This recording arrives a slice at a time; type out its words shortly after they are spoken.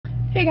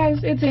Hey guys,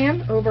 it's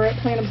Ann over at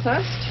Plant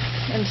Obsessed,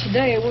 and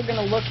today we're going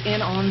to look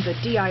in on the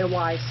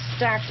DIY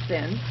stacked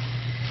bin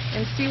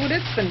and see what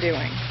it's been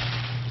doing.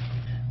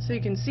 So you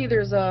can see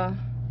there's a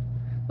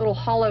little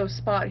hollow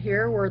spot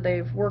here where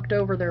they've worked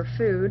over their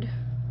food.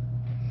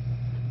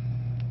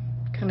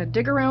 Kind of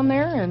dig around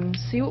there and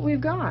see what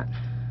we've got.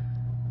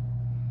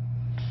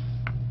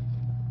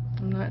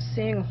 I'm not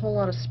seeing a whole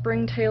lot of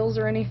springtails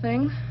or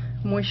anything.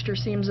 Moisture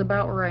seems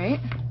about right.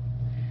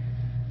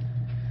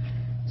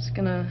 Just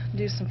gonna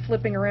do some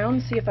flipping around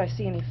and see if I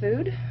see any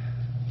food.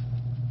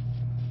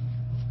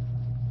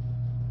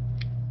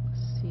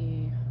 Let's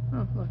see.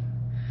 Oh, look.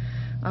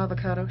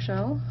 Avocado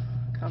shell,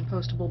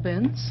 compostable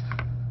bins,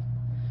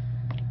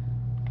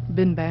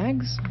 bin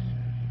bags.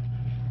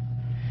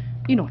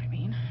 You know what I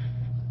mean.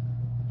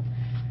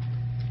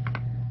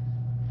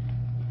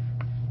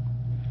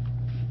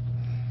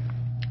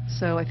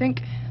 So I think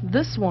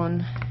this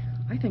one,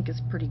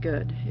 is pretty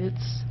good.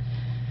 It's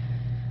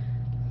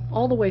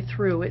all the way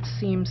through, it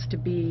seems to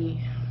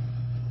be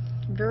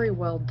very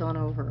well done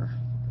over.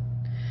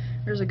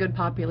 There's a good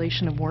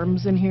population of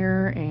worms in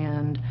here,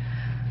 and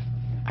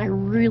I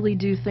really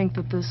do think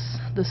that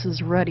this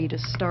is ready to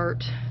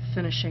start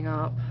finishing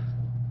up.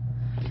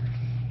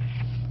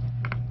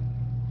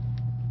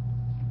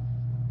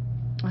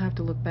 I'll have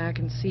to look back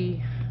and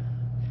see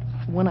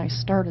when I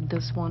started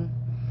this one.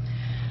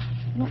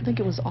 I don't think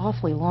it was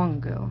awfully long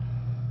ago.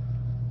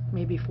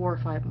 Maybe 4 or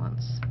 5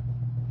 months.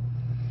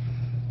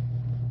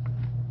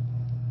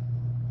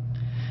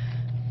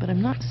 But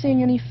I'm not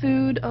seeing any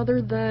food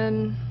other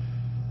than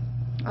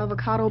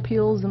avocado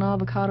peels and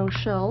avocado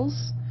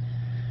shells.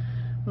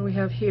 What do we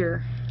have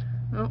here?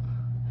 Oh,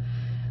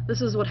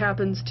 this is what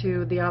happens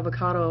to the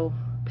avocado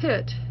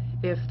pit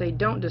if they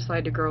don't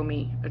decide to grow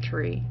me a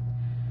tree.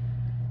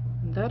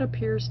 And that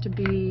appears to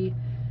be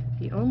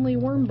the only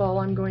worm ball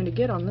I'm going to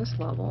get on this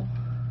level.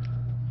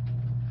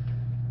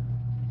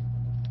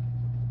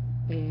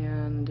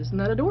 And isn't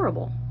that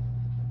adorable?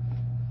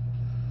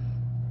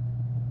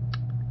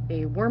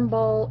 A worm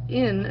ball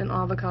in an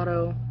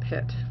avocado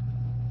pit.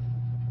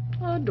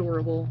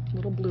 Adorable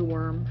little blue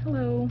worm.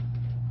 Hello.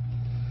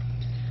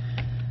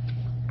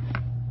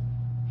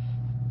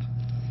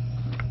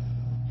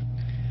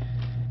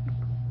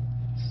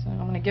 So I'm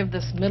going to give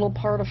this middle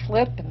part a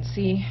flip and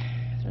see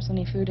if there's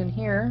any food in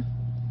here.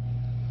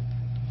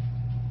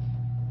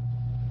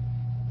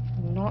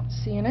 I'm not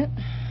seeing it.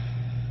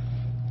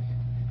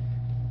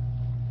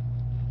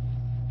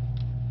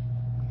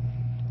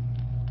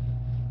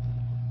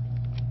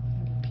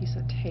 Piece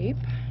of tape.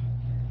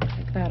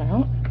 Take that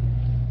out.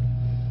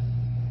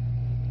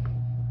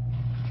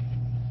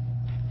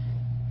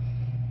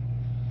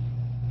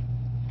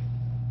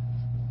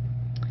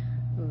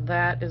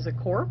 That is a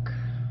cork.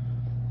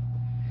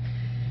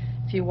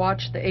 If you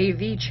watch the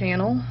AV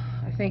channel,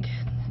 I think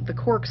the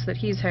corks that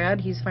he's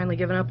finally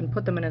given up and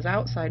put them in his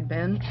outside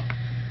bin.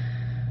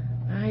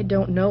 I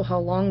don't know how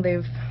long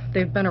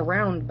they've been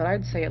around, but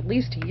I'd say at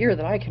least a year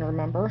that I can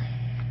remember.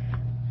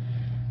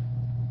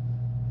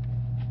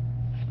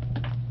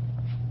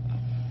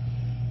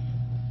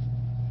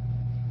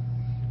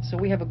 So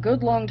we have a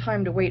good long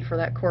time to wait for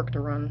that cork to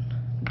run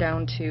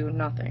down to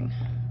nothing.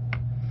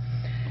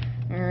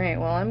 Alright,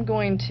 well, I'm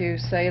going to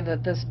say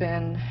that this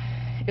bin,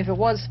 if it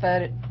was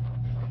fed,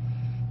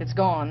 it's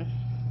gone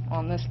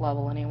on this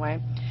level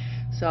anyway.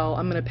 So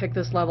I'm going to pick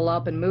this level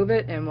up and move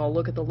it, and we'll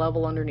look at the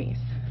level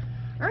underneath.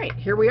 Alright,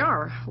 here we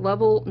are,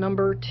 level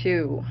number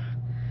 2.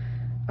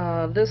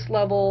 This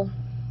level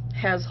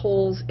has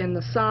holes in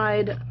the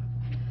side.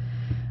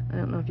 I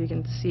don't know if you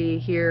can see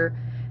here.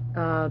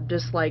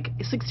 Just like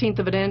 1/16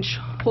 of an inch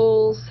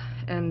holes,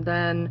 and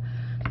then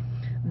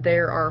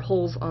there are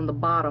holes on the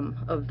bottom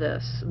of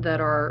this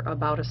that are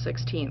about a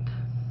 1/16.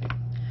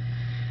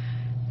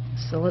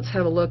 So let's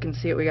have a look and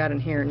see what we got in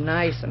here.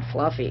 Nice and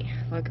fluffy.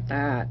 Look at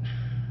that.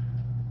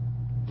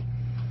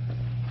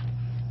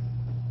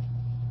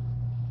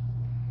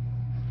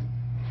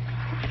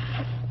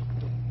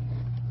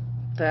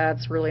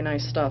 That's really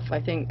nice stuff. I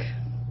think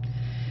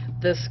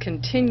this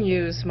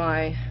continues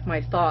my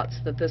thoughts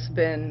that this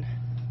bin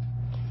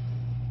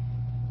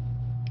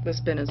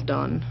is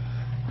done.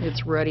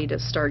 It's ready to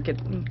start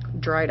getting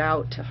dried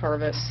out to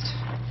harvest,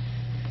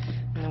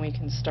 and then we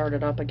can start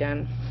it up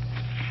again.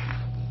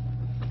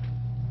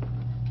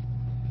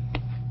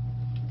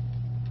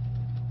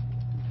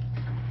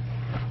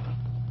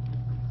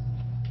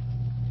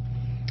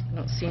 I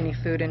don't see any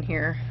food in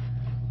here.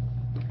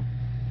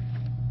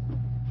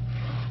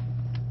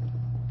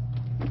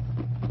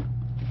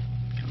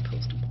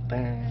 Compostable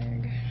bag.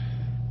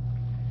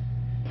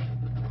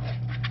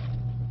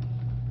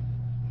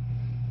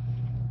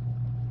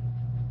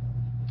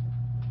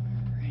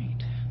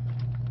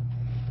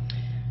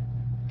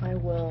 I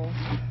will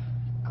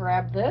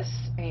grab this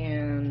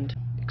and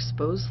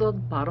expose the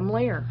bottom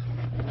layer.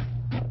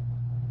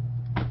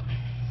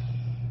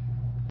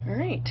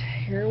 Alright,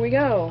 here we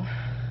go.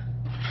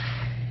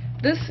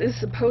 This is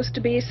supposed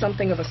to be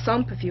something of a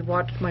sump. If you've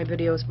watched my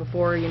videos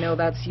before, you know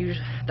that's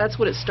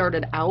what it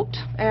started out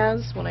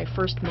as when I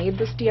first made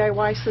this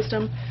DIY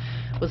system.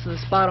 was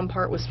this bottom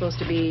part was supposed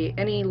to be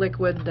any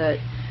liquid that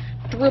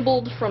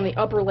dribbled from the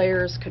upper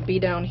layers could be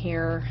down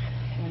here,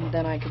 and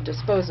then I could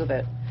dispose of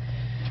it.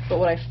 But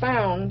what I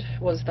found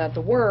was that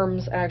the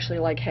worms actually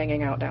like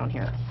hanging out down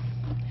here.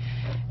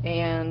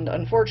 And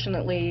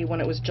unfortunately, when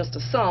it was just a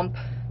sump,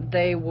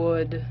 they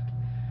would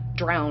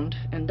drown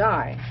and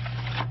die,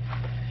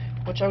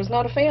 which I was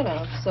not a fan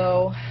of.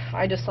 So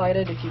I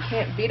decided if you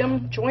can't beat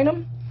them, join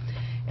them.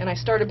 And I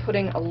started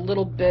putting a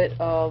little bit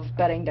of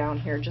bedding down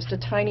here, just a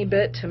tiny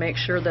bit, to make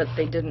sure that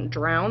they didn't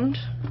drown.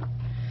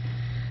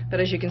 But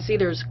as you can see,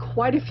 there's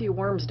quite a few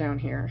worms down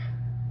here,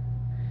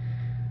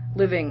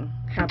 living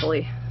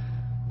happily.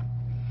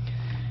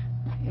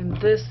 And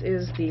this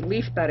is the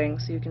leaf bedding,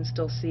 so you can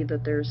still see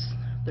that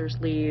there's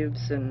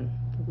leaves and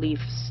leaf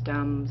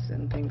stems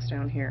and things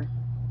down here.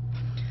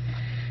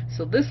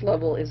 So this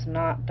level is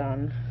not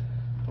done,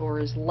 or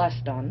is less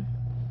done,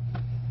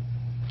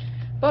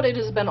 but it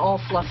has been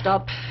all fluffed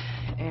up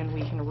and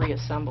we can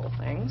reassemble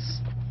things.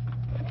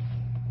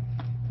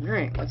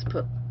 Alright, let's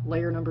put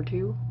layer number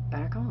 2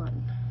 back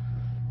on.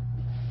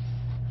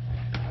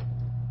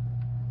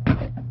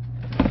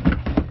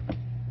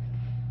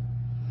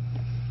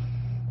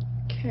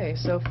 Okay,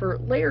 so for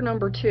layer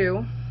number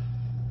 2,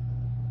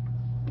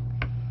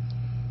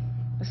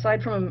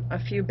 aside from a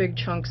few big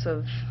chunks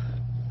of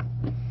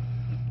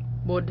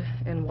wood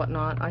and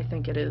whatnot, I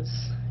think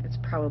it's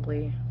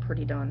probably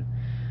pretty done.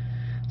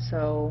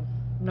 So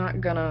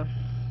not gonna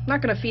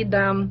feed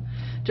them,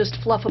 just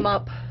fluff them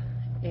up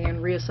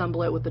and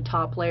reassemble it with the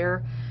top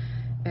layer,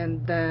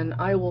 and then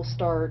I will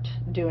start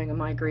doing a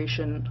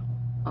migration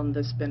on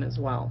this bin as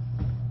well.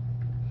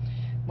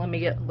 Let me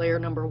get layer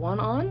number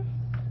 1 on,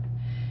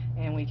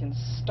 and we can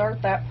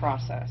start that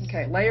process.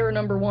 Okay, layer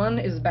number 1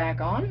 is back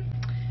on,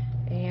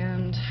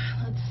 and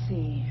let's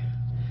see,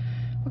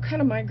 what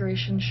kind of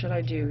migration should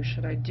I do?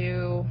 Should I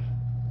do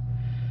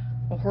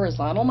a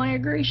horizontal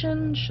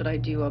migration? Should I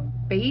do a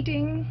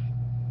baiting,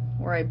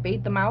 where I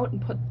bait them out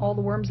and put all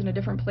the worms in a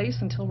different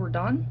place until we're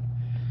done?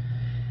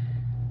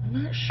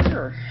 I'm not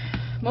sure.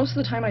 Most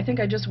of the time I think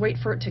I just wait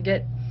for it to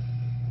get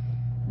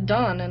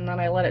done and then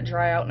I let it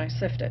dry out and I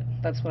sift it.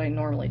 That's what I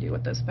normally do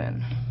with this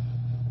bin.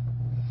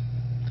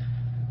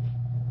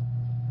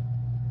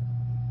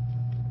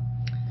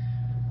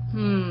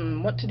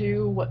 What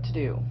to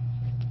do?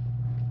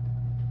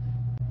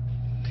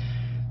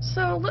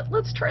 So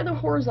let's try the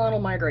horizontal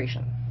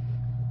migration.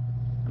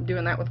 I'm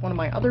doing that with one of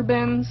my other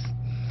bins.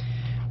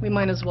 We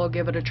might as well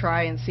give it a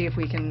try and see if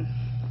we can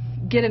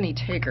get any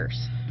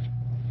takers.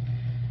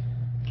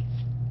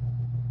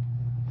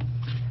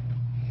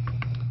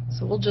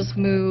 So we'll just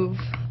move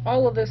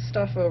all of this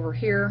stuff over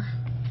here,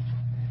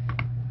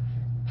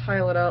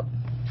 pile it up.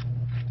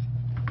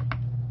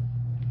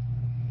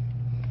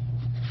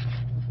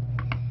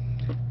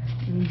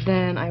 And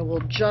then I will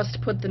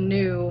just put the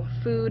new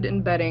food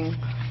and bedding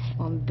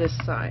on this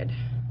side.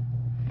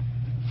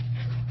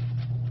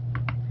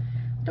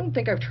 I don't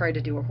think I've tried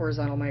to do a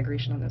horizontal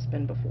migration on this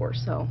bin before,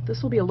 so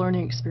this will be a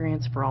learning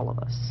experience for all of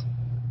us.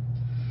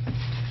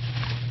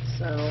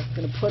 So I'm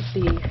going to put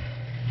the,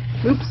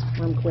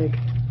 wormquake,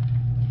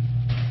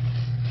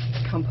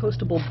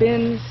 compostable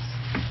bins,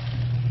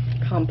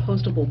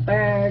 compostable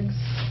bags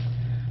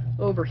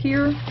over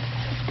here,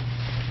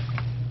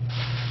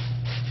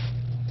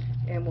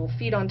 and we'll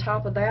feed on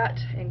top of that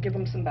and give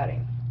them some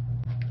bedding.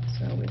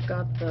 So we've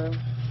got the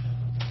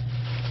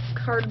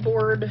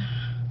cardboard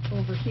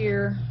over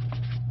here.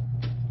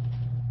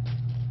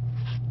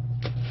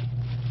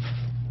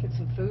 Get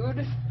some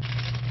food.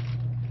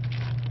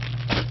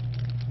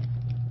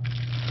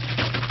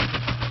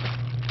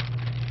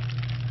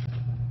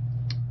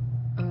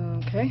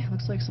 Okay,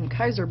 looks like some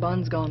Kaiser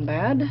buns gone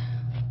bad.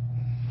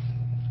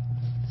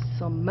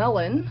 Some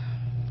melon,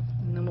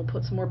 and then we'll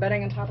put some more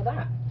bedding on top of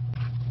that.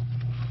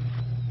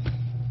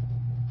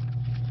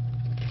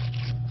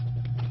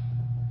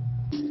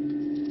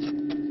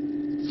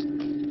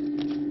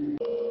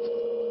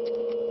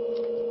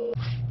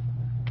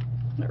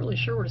 Not really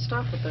sure where to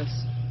stop with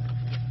this.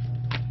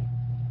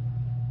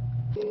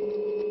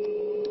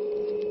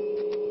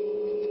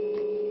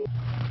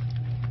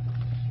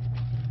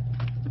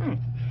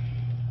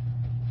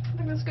 I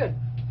think that's good.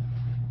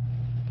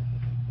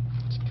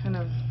 Just kind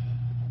of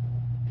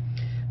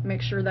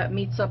make sure that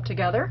meets up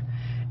together,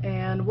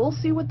 and we'll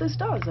see what this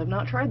does. I've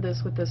not tried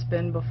this with this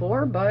bin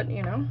before, but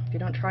you know, if you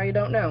don't try, you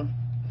don't know.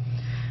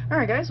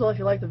 Alright guys, well if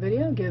you like the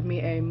video, give me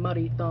a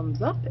muddy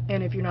thumbs up,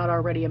 and if you're not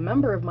already a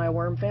member of my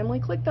worm family,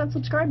 click that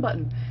subscribe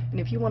button. And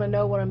if you want to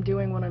know what I'm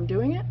doing when I'm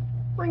doing it,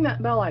 ring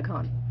that bell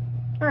icon.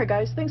 Alright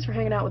guys, thanks for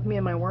hanging out with me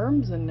and my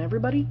worms, and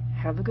everybody,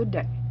 have a good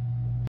day.